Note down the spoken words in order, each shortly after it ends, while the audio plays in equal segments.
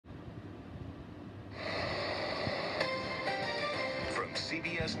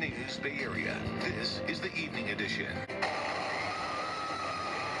CBS News Bay Area. This is the Evening Edition.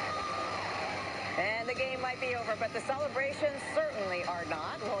 And the game might be over, but the celebrations certainly are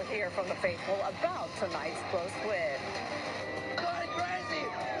not. We'll hear from the faithful about tonight's close win. Going crazy!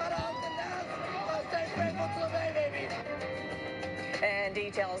 Cut off the nuts! I'll stay faithful to the baby! And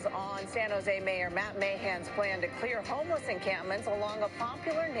details on San Jose Mayor Matt Mahan's plan to clear homeless encampments along a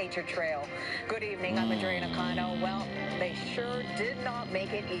popular nature trail. Good evening, I'm Andrea Nakano. Well, they sure did not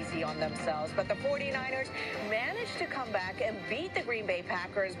make it easy on themselves, but the 49ers managed to come back and beat the Green Bay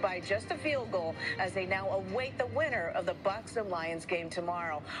Packers by just a field goal as they now await the winner of the Bucs and Lions game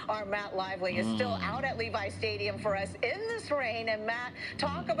tomorrow. Our Matt Lively is still out at Levi Stadium for us in this rain. And Matt,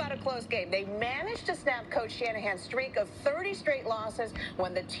 talk about a close game. They managed to snap Coach Shanahan's streak of 30 straight losses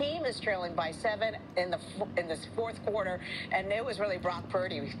when the team is trailing by 7 in this fourth quarter, and it was really Brock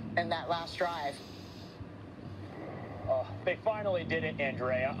Purdy in that last drive. They finally did it,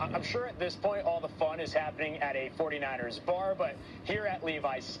 Andrea. I'm sure at this point all the fun is happening at a 49ers bar, but here at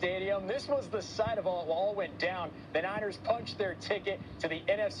Levi Stadium, this was the side of all it all went down. The Niners punched their ticket to the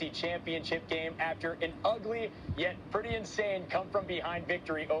NFC Championship game after an ugly yet pretty insane come-from-behind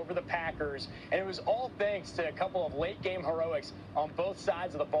victory over the Packers, and it was all thanks to a couple of late-game heroics on both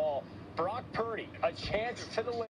sides of the ball. Brock Purdy, a chance to the